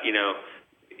really about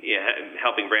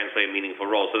helping brands play a meaningful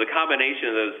role. So the combination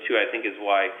of those two, I think, is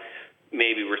why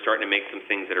maybe we're starting to make some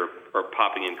things that are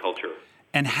popping in culture.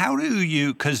 And how do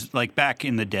you, because like back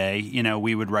in the day,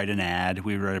 we would write an ad,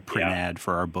 we would write a print ad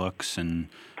for our books, and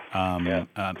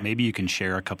maybe you can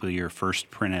share a couple of your first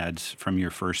print ads from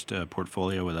your first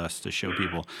portfolio with us to show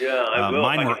people. Yeah, I will.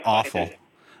 Mine were awful.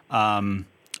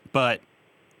 But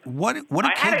what do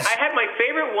kids... I had my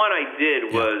favorite one I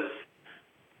did was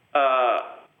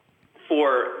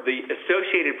for the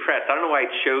Associated Press. I don't know why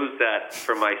I chose that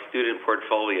for my student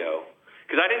portfolio,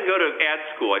 because I didn't go to ad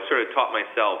school. I sort of taught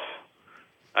myself.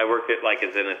 I worked as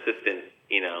an assistant,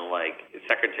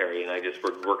 secretary, and I just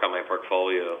would work on my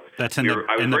portfolio. That's in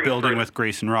the building with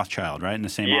Grayson Rothschild, right? In the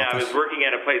same office? Yeah, I was working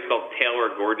at a place called Taylor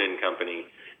Gordon and Company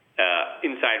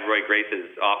inside Roy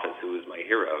Grace's office, who was my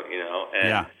hero,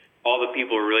 And all the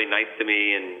people were really nice to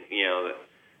me, and,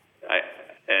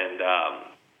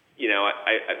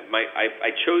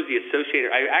 I chose the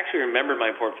Associated. I actually remember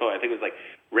my portfolio. I think it was like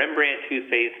Rembrandt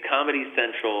Toothpaste, Comedy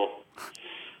Central,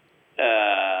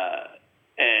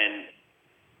 and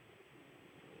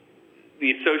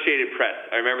the Associated Press.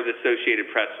 I remember the Associated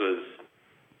Press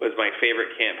was my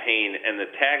favorite campaign, and the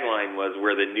tagline was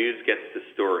 "Where the news gets the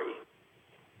story."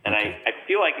 And I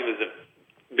feel like it was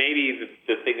maybe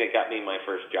the thing that got me my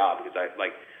first job, because I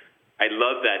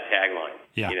loved that tagline.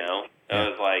 Yeah. I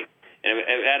was like, and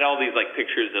it had all these like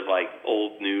pictures of like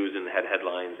old news and had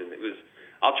headlines, and it was.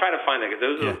 I'll try to find that, because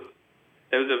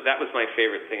that was my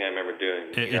favorite thing I remember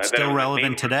doing. It's still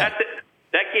relevant today.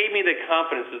 That gave me the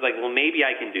confidence. It was like, well, maybe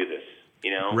I can do this,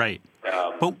 Right.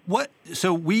 But what?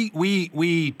 So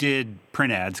we did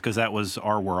print ads because that was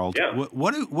our world. Yeah.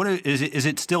 What is it? Is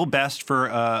it still best for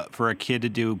a kid to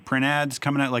do print ads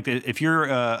coming out? Like if you're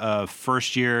a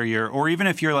first year, or even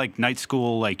if you're like night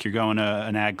school, like you're going to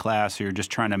an ad class, or you're just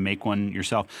trying to make one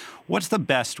yourself. What's the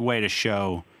best way to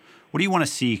show? What do you want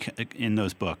to see in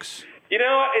those books?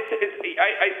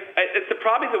 it's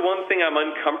probably the one thing I'm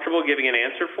uncomfortable giving an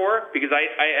answer for, because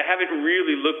I haven't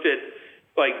really looked at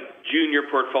like junior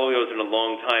portfolios in a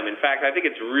long time. In fact, I think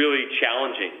it's really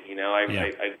challenging.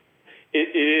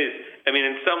 It is. I mean,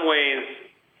 in some ways,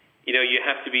 you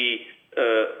have to be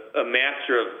a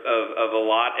master of a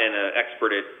lot and an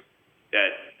expert at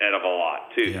of a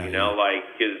lot too.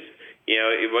 Because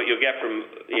what you'll get from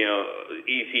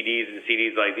ECDs and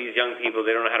CDs, like these young people,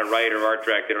 they don't know how to write or art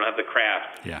direct, they don't have the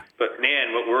craft. Yeah. But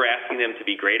man, what we're asking them to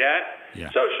be great at: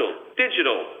 social,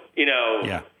 digital,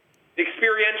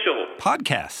 experiential,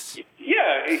 podcasts.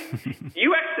 Yeah,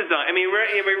 UX design. I mean,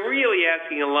 we're really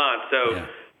asking a lot. So,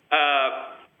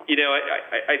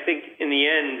 I think in the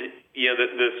end,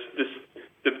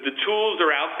 the tools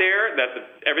are out there.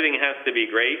 Everything has to be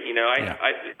great.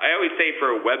 I always say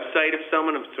for a website, if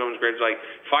someone's great, it's like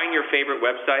find your favorite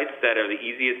websites that are the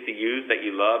easiest to use that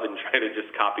you love and try to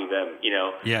just copy them.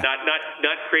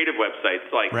 Not creative websites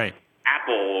like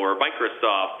Apple or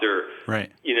Microsoft or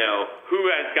who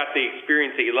has got the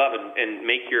experience that you love and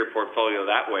make your portfolio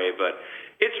that way. But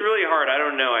it's really hard. I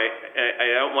don't know.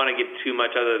 I don't want to give too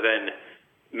much other than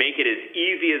make it as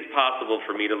easy as possible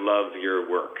for me to love your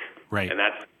work. Right. And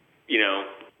that's,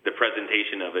 the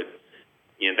presentation of it.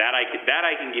 That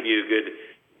I can give you a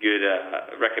good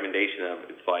recommendation of.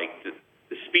 It's like the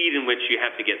speed in which you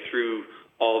have to get through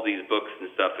all these books and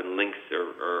stuff and links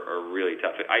are really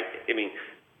tough. I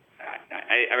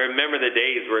remember the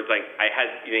days where it's like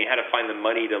you had to find the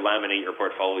money to laminate your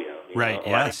portfolio.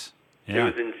 Yes. Yeah. It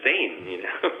was insane,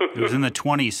 It was in the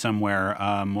 20s somewhere.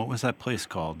 What was that place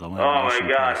called? The oh my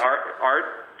God, art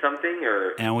something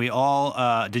or? And we all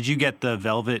did you get the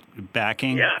velvet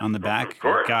backing on the back? Of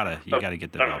course. You gotta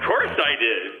get the velvet. Of course backing. I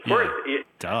did. Of course.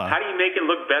 Duh. How do you make it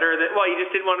look better you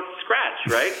just didn't want it to scratch,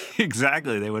 right?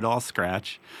 Exactly. They would all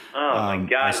scratch. Oh my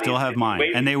God. I still have mine.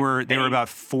 And they were about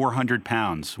 400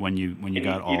 pounds when you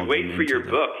got all of them. You'd wait for your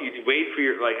book. You'd wait for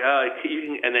your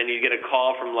and then you get a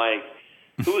call from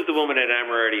who was the woman at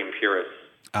Ammirati and Puris?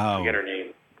 I forget her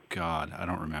name. God, I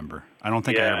don't remember. I don't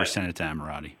think I ever sent it to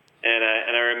Ammirati. And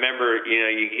I remember,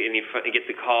 you get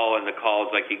the call, and the call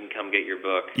is like, you can come get your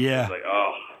book. Yeah. It's like,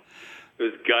 it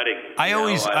was gutting. I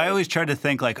always tried to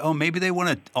think maybe they want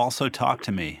to also talk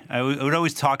to me. I would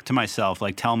always talk to myself,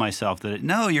 tell myself that,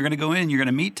 no, you're going to go in, you're going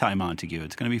to meet Ty Montague.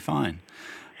 It's going to be fine.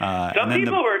 Some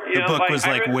people were, the book was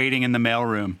waiting in the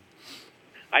mailroom.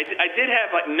 I did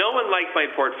have, no one liked my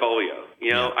portfolio.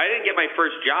 I didn't get my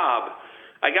first job.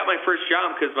 I got my first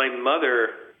job because my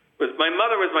mother was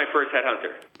my first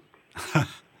headhunter.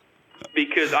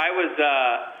 Because I was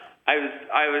an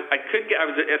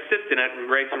assistant at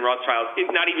Reilly and Rothschild,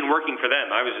 not even working for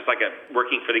them. I was just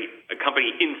working for a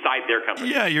company inside their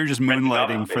company. Yeah, you're just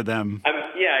moonlighting for them.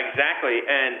 Yeah, exactly.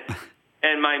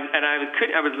 And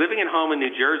I was living at home in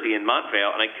New Jersey in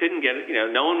Montvale, and I couldn't get it.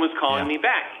 No one was calling me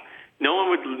back. No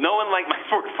one liked my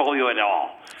portfolio at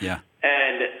all. Yeah.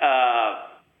 And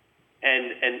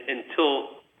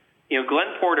until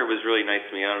Glenn Porter was really nice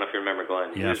to me. I don't know if you remember Glenn.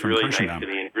 Yeah, he was really nice to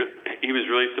me. And he was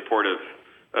really supportive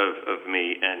of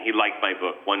me, and he liked my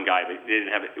book. One guy, but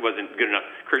it wasn't good enough.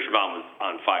 Kirschenbaum was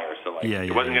on fire, so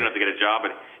it wasn't good enough to get a job.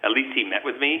 But at least he met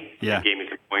with me. Yeah. And gave me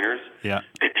some pointers. Yeah.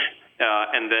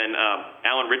 And then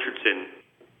Alan Richardson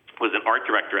was an art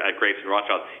director at Grace and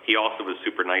Rothschild. He also was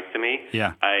super nice to me.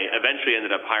 Yeah. I eventually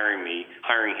ended up hiring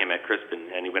him at Crispin,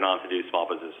 and he went on to do Small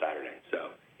Business Saturday. So.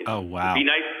 Oh, wow. Be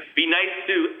nice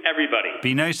to everybody.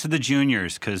 Be nice to the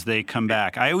juniors because they come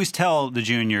back. I always tell the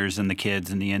juniors and the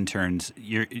kids and the interns,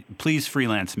 please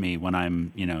freelance me when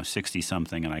I'm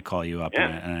 60-something and I call you up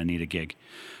and I need a gig.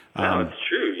 No, it's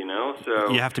true,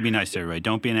 so. You have to be nice to everybody.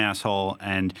 Don't be an asshole.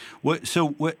 And what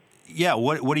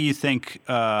do you think,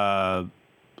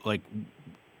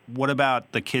 what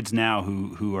about the kids now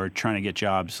who are trying to get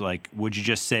jobs? Would you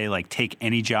just say, take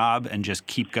any job and just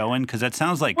keep going? Because that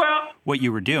sounds like what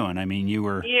you were doing. I mean, you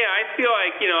were... Yeah, I feel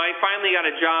like, I finally got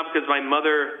a job because my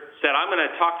mother said, I'm going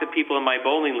to talk to people in my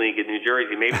bowling league in New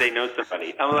Jersey. Maybe they know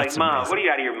somebody. I'm like, Mom, amazing. What are you,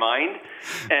 out of your mind?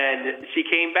 And she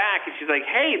came back, and she's like,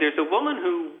 hey, there's a woman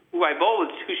who I bowl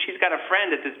with, she's got a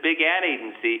friend at this big ad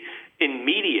agency in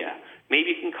media.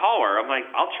 Maybe you can call her. I'm like,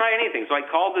 I'll try anything. So I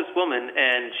called this woman,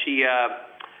 and she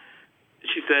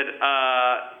said,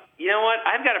 you know what?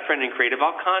 I've got a friend in creative.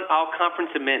 I'll conference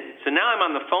him in. So now I'm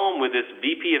on the phone with this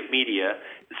VP of media.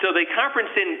 So they conference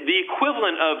in the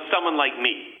equivalent of someone like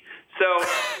me. So,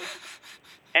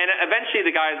 and eventually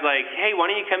the guy's like, hey, why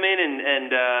don't you come in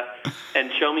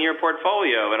and show me your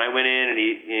portfolio? And I went in, and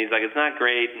he's like, it's not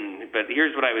great, but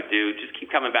here's what I would do. Just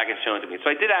keep coming back and showing it to me. So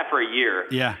I did that for a year.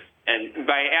 Yeah. And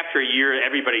after a year,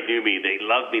 everybody knew me. They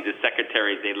loved me. The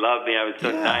secretaries, they loved me. I was so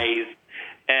nice.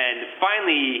 And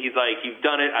finally, he's like, "You've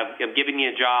done it. I'm giving you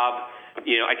a job.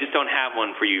 I just don't have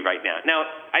one for you right now." Now,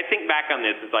 I think back on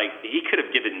this, it's like he could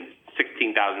have given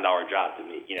 $16,000 job to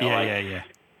me. Yeah.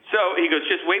 So he goes,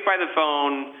 "Just wait by the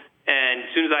phone, and as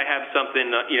soon as I have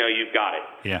something, you've got it."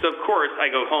 Yeah. So of course, I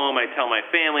go home. I tell my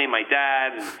family, my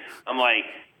dad, and I'm like.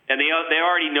 And they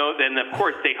already know. Then of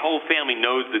course, the whole family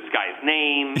knows this guy's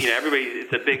name. Everybody.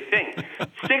 It's a big thing.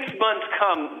 6 months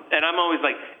come, and I'm always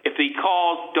like, if he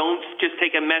calls, don't just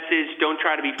take a message. Don't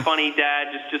try to be funny,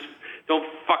 Dad. Just don't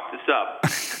fuck this up.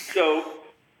 So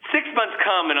 6 months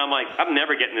come, and I'm like, I'm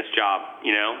never getting this job.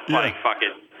 Like fuck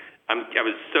it. I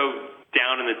was so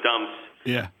down in the dumps.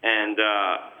 Yeah. And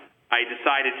I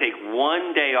decided to take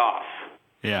 1 day off.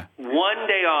 Yeah. 1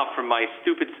 day off from my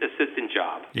stupid assistant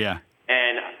job. Yeah.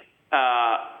 And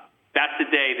that's the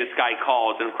day this guy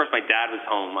calls. And, of course, my dad was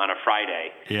home on a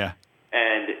Friday. Yeah.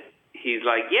 And he's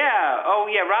like,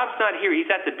 Rob's not here. He's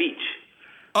at the beach.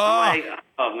 Oh. I'm like,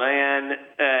 oh, man.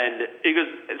 And he goes,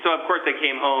 so, of course, I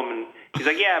came home. And he's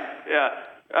like,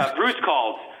 Bruce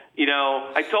called.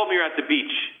 I told him you're at the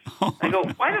beach. I go,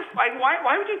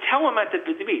 why would you tell him at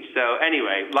the beach? So,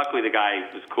 anyway, luckily the guy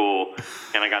was cool,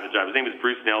 and I got the job. His name was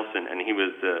Bruce Nelson, and he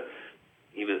was,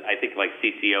 I think, like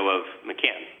CCO of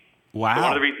McCann. Wow. So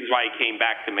one of the reasons why I came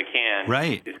back to McCann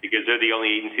is because they're the only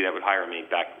agency that would hire me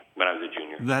back when I was a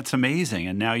junior. That's amazing.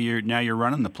 And now you're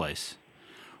running the place.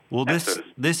 Well,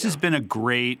 this has been a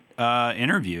great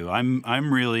interview.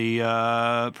 I'm really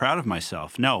proud of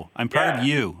myself. No, I'm proud of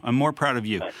you. I'm more proud of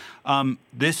you.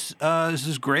 This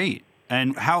is great.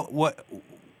 And how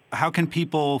can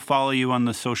people follow you on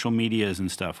the social medias and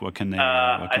stuff? What can they?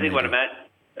 I'm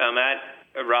at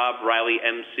Rob Reilly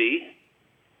MC.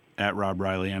 At Rob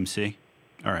Reilly MC.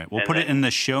 All right. We'll put it in the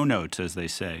show notes, as they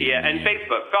say. Yeah, and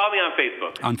Facebook. Follow me on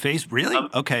Facebook. On Facebook? Really?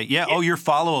 Okay. Yeah. Oh, you're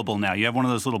followable now. You have one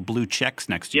of those little blue checks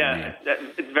next to your name. Yeah,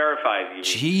 it's verified.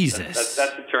 Jesus.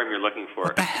 That's the term you're looking for.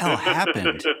 What the hell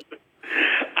happened?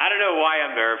 I don't know why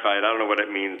I'm verified. I don't know what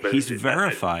it means. But He's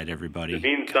verified, everybody. It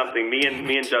means something. Me and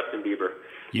Justin Bieber.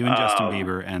 You and Justin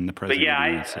Bieber and the president of the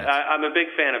United States. I'm a big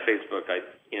fan of Facebook.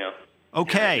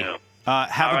 Okay.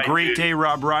 Have a great day,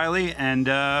 Rob Reilly, and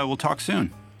we'll talk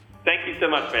soon. Thank you so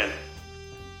much, man.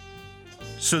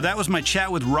 So that was my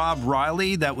chat with Rob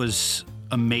Reilly. That was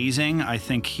amazing. I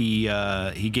think he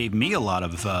gave me a lot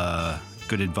of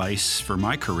good advice for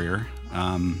my career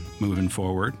moving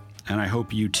forward, and I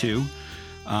hope you too.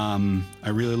 I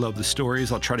really love the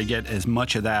stories. I'll try to get as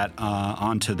much of that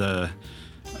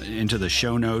into the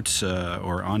show notes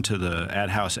or onto the Ad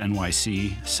House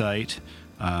NYC site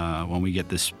when we get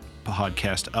this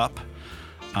podcast up.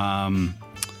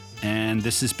 And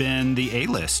this has been The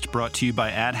A-List, brought to you by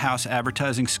Ad House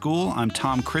Advertising School. I'm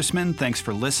Tom Chrisman. Thanks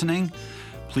for listening.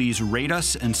 Please rate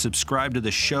us and subscribe to the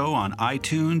show on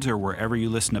iTunes or wherever you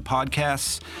listen to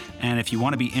podcasts. And if you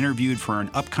want to be interviewed for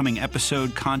an upcoming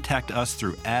episode, contact us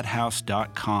through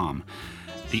adhouse.com.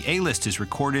 The A-List is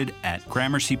recorded at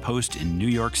Gramercy Post in New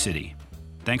York City.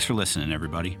 Thanks for listening,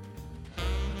 everybody.